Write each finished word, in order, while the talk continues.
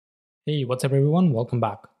Hey, what's up everyone? Welcome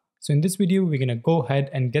back. So in this video, we're going to go ahead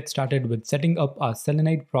and get started with setting up our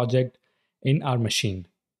Selenide project in our machine.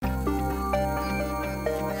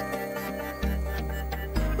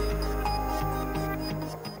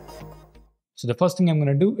 So the first thing I'm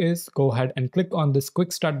going to do is go ahead and click on this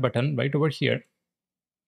quick start button right over here.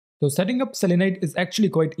 So setting up Selenide is actually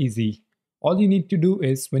quite easy. All you need to do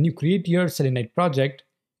is when you create your Selenide project,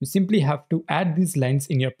 you simply have to add these lines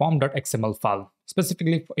in your pom.xml file,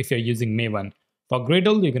 specifically if you're using Maven. For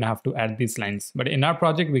Gradle, you're going to have to add these lines. But in our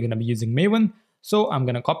project, we're going to be using Maven. So I'm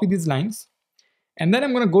going to copy these lines. And then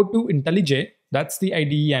I'm going to go to IntelliJ. That's the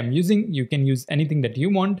IDE I'm using. You can use anything that you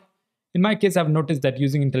want. In my case, I've noticed that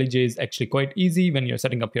using IntelliJ is actually quite easy when you're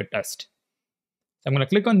setting up your test. So I'm going to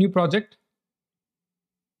click on New Project.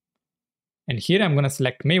 And here I'm going to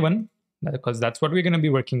select Maven, because that's what we're going to be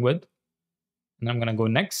working with. And I'm going to go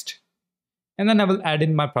next. And then I will add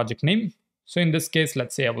in my project name. So in this case,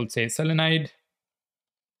 let's say I will say Selenide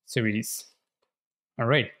Series. All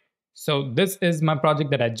right. So this is my project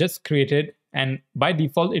that I just created. And by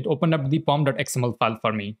default, it opened up the pom.xml file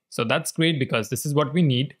for me. So that's great because this is what we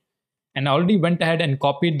need. And I already went ahead and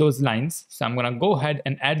copied those lines. So I'm going to go ahead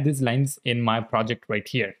and add these lines in my project right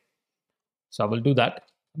here. So I will do that.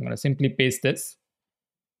 I'm going to simply paste this.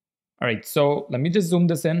 All right. So let me just zoom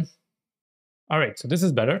this in. All right, so this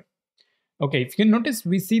is better. Okay, if you can notice,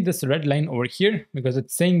 we see this red line over here because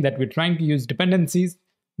it's saying that we're trying to use dependencies.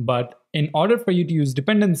 But in order for you to use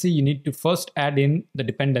dependency, you need to first add in the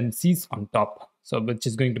dependencies on top. So which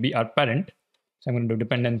is going to be our parent. So I'm going to do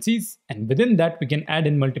dependencies. And within that, we can add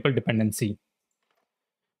in multiple dependency.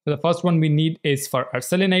 So the first one we need is for our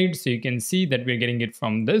Selenide. So you can see that we're getting it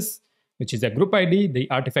from this, which is a group ID. The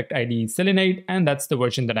artifact ID is Selenide, and that's the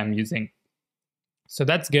version that I'm using. So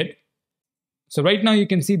that's good. So right now you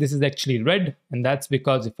can see this is actually red, and that's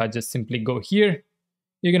because if I just simply go here,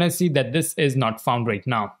 you're going to see that this is not found right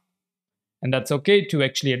now. And that's okay. To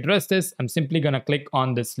actually address this, I'm simply going to click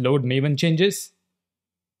on this load Maven changes.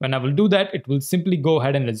 When I will do that, it will simply go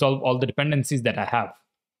ahead and resolve all the dependencies that I have.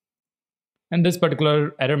 And this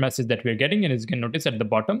particular error message that we're getting, and as you can notice at the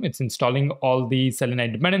bottom, it's installing all the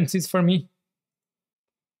Selenide dependencies for me.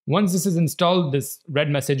 Once this is installed, this red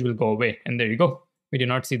message will go away, and there you go. We do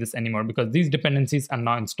not see this anymore because these dependencies are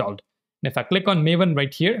now installed. And if I click on Maven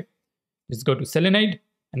right here, just go to Selenide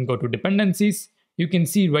and go to dependencies, you can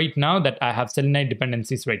see right now that I have Selenide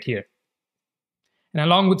dependencies right here. And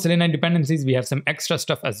along with Selenide dependencies, we have some extra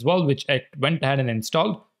stuff as well, which I went ahead and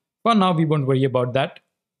installed. For now, we won't worry about that.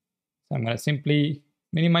 So I'm going to simply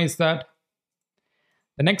minimize that.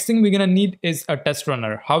 The next thing we're going to need is a test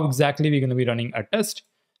runner. How exactly we're going to be running a test.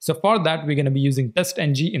 So for that, we're going to be using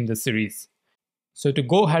test_ng in this series. So to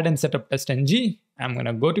go ahead and set up test_ng, I'm going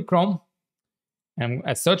to go to Chrome and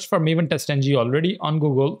I search for Maven test_ng already on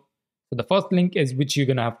Google. So the first link is which you're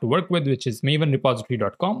going to have to work with, which is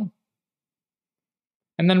mavenrepository.com.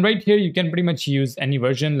 And then right here, you can pretty much use any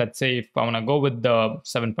version. Let's say if I want to go with the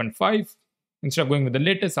 7.5, instead of going with the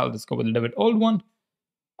latest, I'll just go with a little bit old one.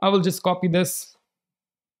 I will just copy this.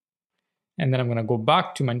 And then I'm going to go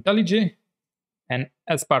back to my IntelliJ. And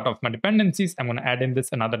as part of my dependencies, I'm going to add in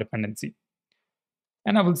this another dependency.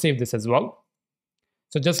 And I will save this as well.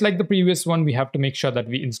 So just like the previous one, we have to make sure that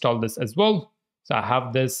we install this as well. So I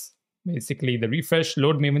have this, basically the refresh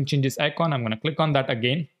load Maven changes icon. I'm going to click on that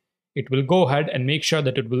again. It will go ahead and make sure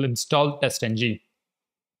that it will install test_ng.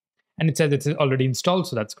 And it says it's already installed,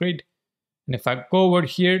 so that's great. And if I go over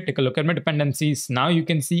here, take a look at my dependencies, now you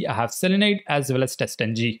can see I have Selenide as well as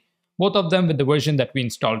test_ng. Both of them with the version that we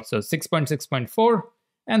installed. So 6.6.4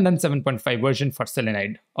 and then 7.5 version for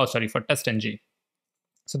Selenide. Oh, sorry, for test_ng.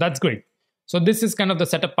 So that's great. So this is kind of the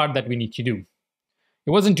setup part that we need to do.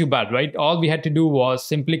 It wasn't too bad, right? All we had to do was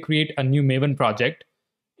simply create a new Maven project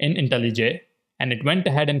in IntelliJ, and it went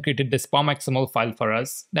ahead and created this pom.xml file for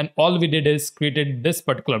us. Then all we did is created this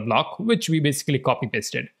particular block, which we basically copy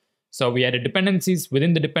pasted. So we added dependencies.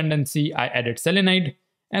 Within the dependency, I added Selenide,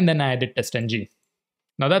 and then I added test_ng.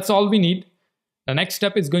 Now that's all we need. The next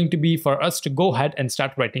step is going to be for us to go ahead and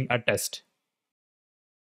start writing our test.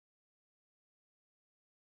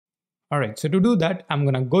 All right, so to do that, I'm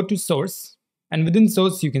going to go to source, and within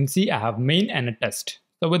source, you can see I have main and a test.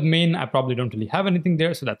 So with main, I probably don't really have anything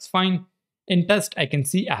there, so that's fine. In test, I can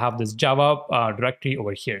see I have this Java directory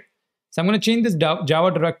over here. So I'm going to change this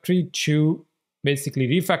Java directory to basically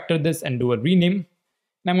refactor this and do a rename.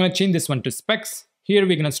 And I'm going to change this one to specs. Here,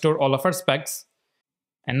 we're going to store all of our specs.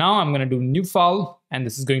 And now I'm going to do new file, and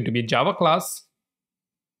this is going to be a Java class.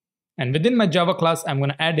 And within my Java class, I'm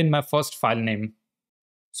going to add in my first file name.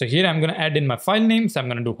 So here I'm going to add in my file name. So I'm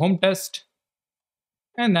going to do home test.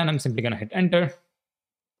 And then I'm simply going to hit enter.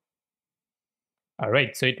 All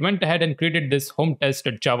right, so it went ahead and created this home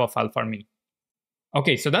test.java file for me.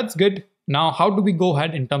 Okay, so that's good. Now, how do we go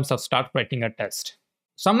ahead in terms of start writing a test?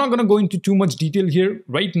 So I'm not going to go into too much detail here.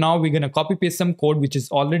 Right now, we're going to copy paste some code which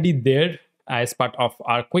is already there as part of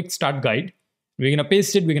our quick start guide. We're going to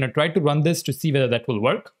paste it. We're going to try to run this to see whether that will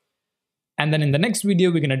work. And then in the next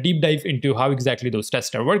video, we're going to deep dive into how exactly those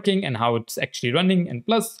tests are working and how it's actually running, and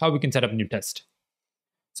plus how we can set up a new test.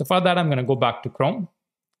 So for that, I'm going to go back to Chrome.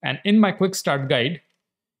 And in my quick start guide,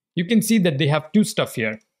 you can see that they have two stuff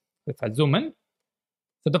here. If I zoom in,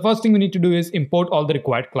 so the first thing we need to do is import all the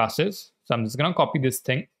required classes. So I'm just going to copy this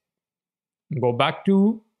thing, go back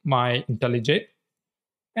to my IntelliJ,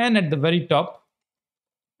 and at the very top,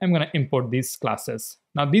 I'm going to import these classes.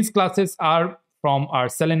 Now these classes are from our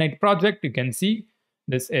Selenide project. You can see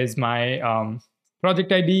this is my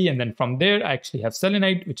project ID, and then from there I actually have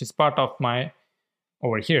Selenide, which is part of my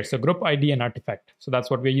over here. So group ID and artifact. So that's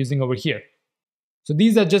what we're using over here. So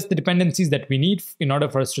these are just the dependencies that we need in order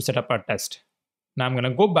for us to set up our test. Now I'm going to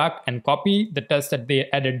go back and copy the test that they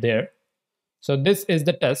added there. So this is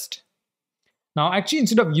the test. Now actually,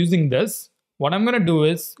 instead of using this, what I'm going to do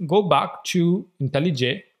is go back to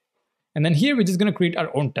IntelliJ, and then here we're just going to create our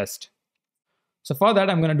own test. So for that,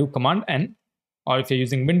 I'm going to do Command N, or if you're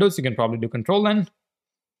using Windows, you can probably do Control N,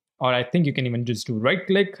 or I think you can even just do right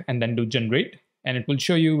click and then do generate, and it will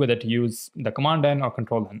show you whether to use the Command N or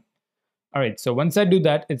Control N. All right, so once I do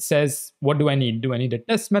that, it says, what do I need? Do I need a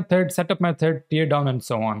test method, setup method, tear down, and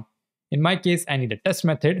so on? In my case, I need a test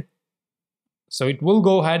method. So it will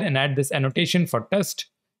go ahead and add this annotation for test,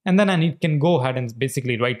 and then I can go ahead and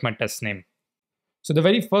basically write my test name. So the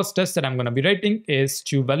very first test that I'm going to be writing is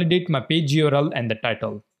to validate my page URL and the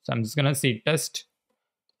title. So I'm just going to say test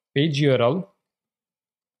page URL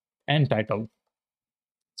and title.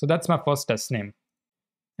 So that's my first test name.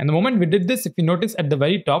 And the moment we did this, if you notice at the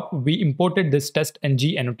very top, we imported this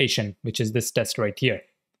test_ng annotation, which is this test right here.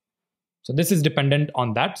 So this is dependent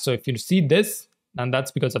on that. So if you see this, then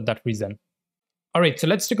that's because of that reason. All right, so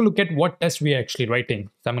let's take a look at what test we are actually writing.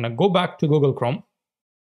 So I'm going to go back to Google Chrome.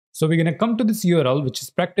 So we're going to come to this URL, which is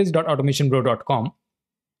practice.automationbro.com.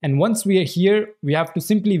 And once we are here, we have to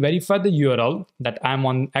simply verify the URL that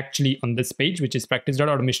I'm actually on this page, which is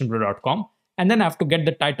practice.automationbro.com. And then I have to get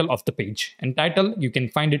the title of the page. And title, you can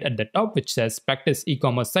find it at the top, which says practice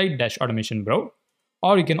e-commerce site-automation bro.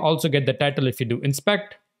 Or you can also get the title if you do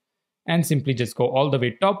inspect, and simply just go all the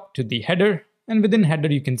way top to the header. And within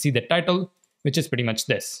header, you can see the title, which is pretty much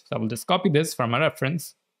this. So I will just copy this from my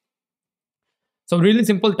reference. So really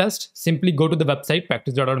simple test, simply go to the website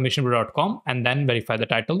practice.automationbro.com and then verify the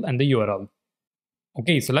title and the URL.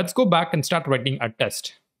 Okay, so let's go back and start writing our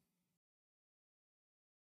test.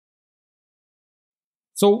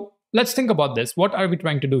 So let's think about this. What are we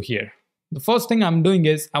trying to do here? The first thing I'm doing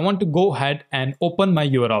is I want to go ahead and open my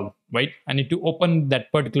URL, right? I need to open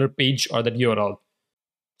that particular page or that URL.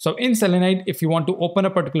 So in Selenide, if you want to open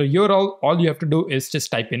a particular URL, all you have to do is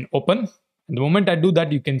just type in open. And the moment I do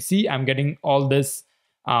that, you can see I'm getting all this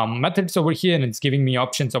methods over here, and it's giving me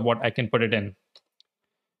options of what I can put it in.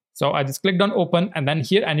 So I just clicked on open, and then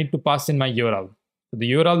here I need to pass in my URL. So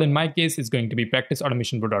the URL in my case is going to be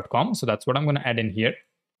practiceautomationbro.com. So that's what I'm going to add in here.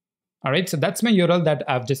 All right, so that's my URL that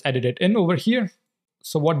I've just added it in over here.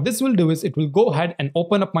 So what this will do is it will go ahead and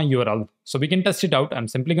open up my URL. So we can test it out. I'm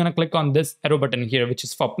simply going to click on this arrow button here, which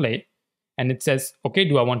is for play. And it says, okay,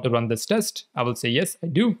 do I want to run this test? I will say, yes, I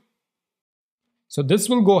do. So this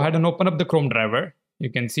will go ahead and open up the Chrome driver. You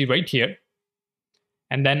can see right here.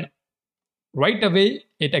 And then right away,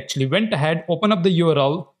 it actually went ahead, opened up the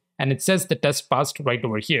URL, and it says the test passed right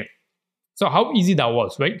over here. So how easy that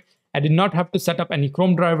was, right? I did not have to set up any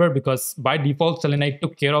Chrome driver because by default, Selenide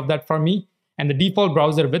took care of that for me. And the default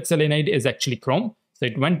browser with Selenide is actually Chrome. So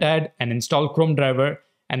it went ahead and installed Chrome driver.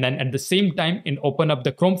 And then at the same time, it opened up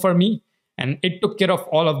the Chrome for me. And it took care of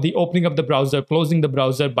all of the opening of the browser, closing the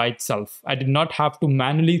browser by itself. I did not have to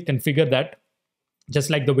manually configure that, just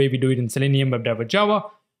like the way we do it in Selenium, WebDriver, Java.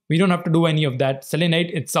 We don't have to do any of that.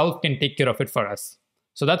 Selenide itself can take care of it for us.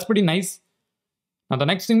 So that's pretty nice. Now the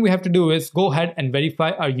next thing we have to do is go ahead and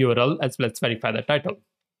verify our URL as well as verify the title.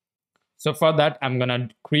 So for that, I'm going to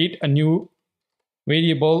create a new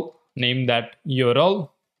variable, name that URL.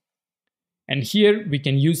 And here we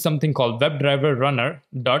can use something called WebDriver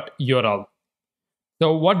runner.url.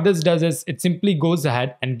 So what this does is it simply goes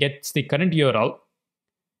ahead and gets the current URL.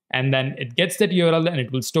 And then it gets that URL and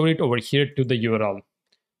it will store it over here to the URL.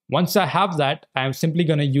 Once I have that, I'm simply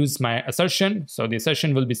going to use my assertion. So the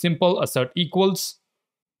assertion will be simple, assert equals.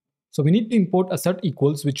 So we need to import assert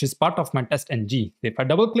equals, which is part of my test_ng. If I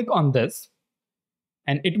double click on this,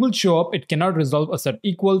 and it will show up it cannot resolve assert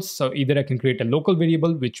equals. So either I can create a local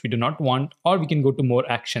variable, which we do not want, or we can go to more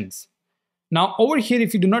actions. Now over here,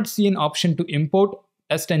 if you do not see an option to import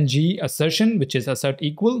test_ng assertion, which is assert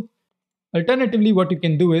equal, alternatively what you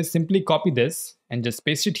can do is simply copy this and just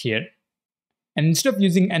paste it here. And instead of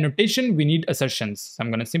using annotation, we need assertions. So I'm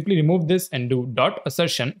going to simply remove this and do dot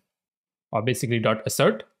assertion, or basically dot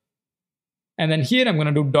assert. And then here I'm going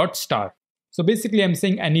to do dot star. So basically I'm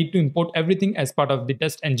saying I need to import everything as part of the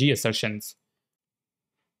test_ng assertions.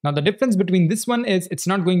 Now the difference between this one is it's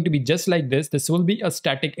not going to be just like this. This will be a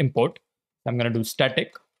static import. So I'm going to do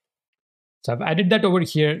static. So I've added that over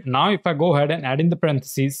here. Now if I go ahead and add in the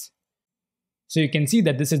parentheses, so you can see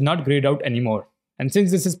that this is not grayed out anymore. And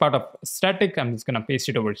since this is part of static, I'm just going to paste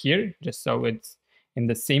it over here just so it's in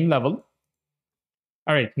the same level.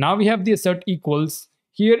 All right, now we have the assert equals.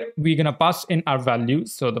 Here we're going to pass in our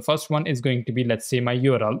values. So the first one is going to be, let's say, my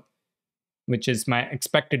URL, which is my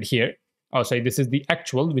expected here. Oh, sorry, this is the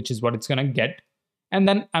actual, which is what it's going to get. And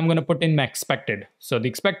then I'm going to put in my expected. So the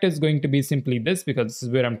expected is going to be simply this, because this is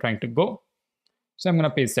where I'm trying to go. So I'm going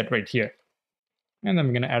to paste that right here. And then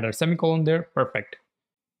we're going to add our semicolon there. Perfect.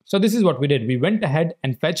 So this is what we did. We went ahead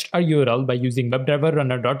and fetched our URL by using WebDriver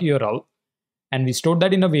runner.url, and we stored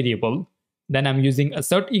that in a variable. Then I'm using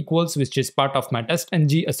assert equals, which is part of my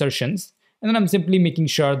test_ng assertions. And then I'm simply making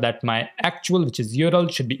sure that my actual, which is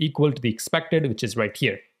URL, should be equal to the expected, which is right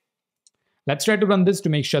here. Let's try to run this to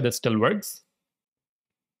make sure this still works.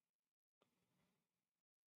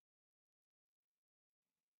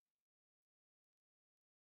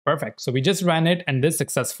 Perfect. So we just ran it and this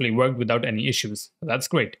successfully worked without any issues. So that's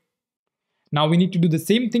great. Now we need to do the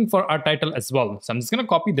same thing for our title as well. So I'm just going to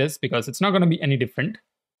copy this because it's not going to be any different.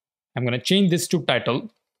 I'm going to change this to title.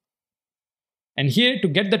 And here to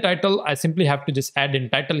get the title, I simply have to just add in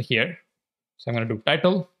title here. So I'm going to do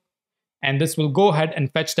title. And this will go ahead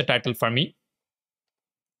and fetch the title for me.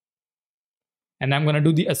 And I'm going to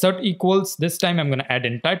do the assert equals. This time I'm going to add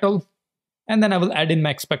in title. And then I will add in my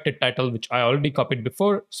expected title, which I already copied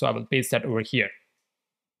before. So I will paste that over here.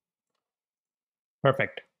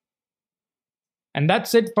 Perfect. And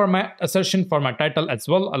that's it for my assertion for my title as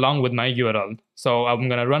well, along with my URL. So I'm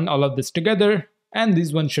going to run all of this together, and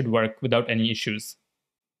these ones should work without any issues.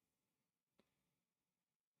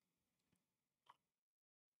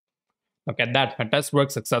 Look at that, my test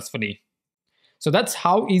worked successfully. So that's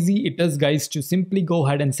how easy it is, guys, to simply go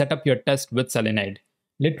ahead and set up your test with Selenide.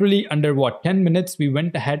 Literally under 10 minutes, we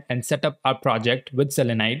went ahead and set up our project with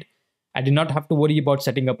Selenide. I did not have to worry about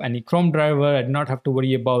setting up any Chrome driver. I did not have to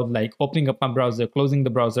worry about like opening up my browser, closing the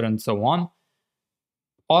browser, and so on.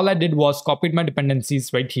 All I did was copied my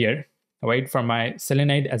dependencies right here, right, for my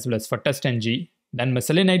Selenide as well as for test_ng. Then my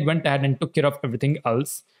Selenide went ahead and took care of everything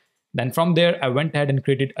else. Then from there, I went ahead and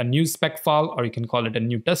created a new spec file, or you can call it a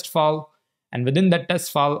new test file. And within that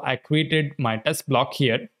test file, I created my test block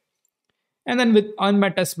here. And then on my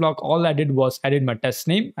test block, all I did was added my test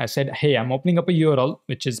name. I said, hey, I'm opening up a URL,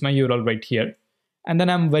 which is my URL right here. And then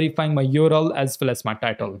I'm verifying my URL as well as my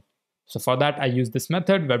title. So for that, I use this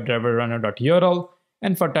method, WebDriver runner.url.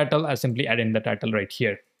 And for title, I simply add in the title right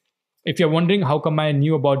here. If you're wondering how come I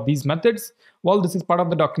knew about these methods, well, this is part of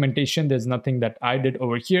the documentation. There's nothing that I did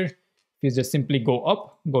over here. You just simply go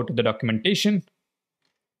up, go to the documentation.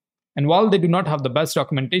 And while they do not have the best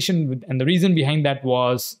documentation, and the reason behind that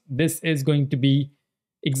was this is going to be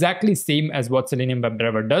exactly same as what Selenium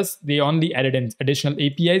WebDriver does. They only added in additional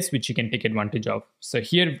APIs, which you can take advantage of. So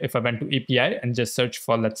here, if I went to API and just search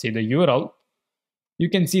for, let's say, the URL, you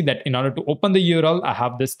can see that in order to open the URL, I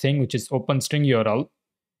have this thing, which is open string URL.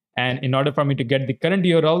 And in order for me to get the current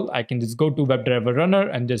URL, I can just go to WebDriver runner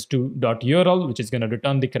and just do .url, which is going to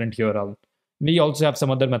return the current URL. We also have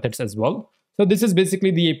some other methods as well. So this is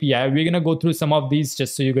basically the API. We're going to go through some of these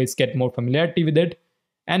just so you guys get more familiarity with it.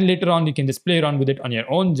 And later on, you can just play around with it on your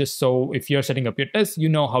own, just so if you're setting up your test, you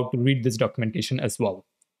know how to read this documentation as well.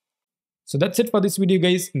 So that's it for this video,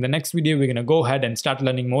 guys. In the next video, we're going to go ahead and start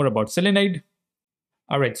learning more about Selenide.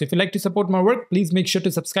 Alright, so if you'd like to support my work, please make sure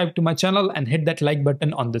to subscribe to my channel and hit that like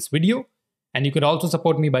button on this video. And you could also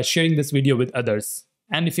support me by sharing this video with others.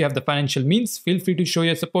 And if you have the financial means, feel free to show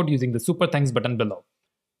your support using the super thanks button below.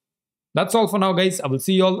 That's all for now, guys. I will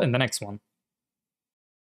see you all in the next one.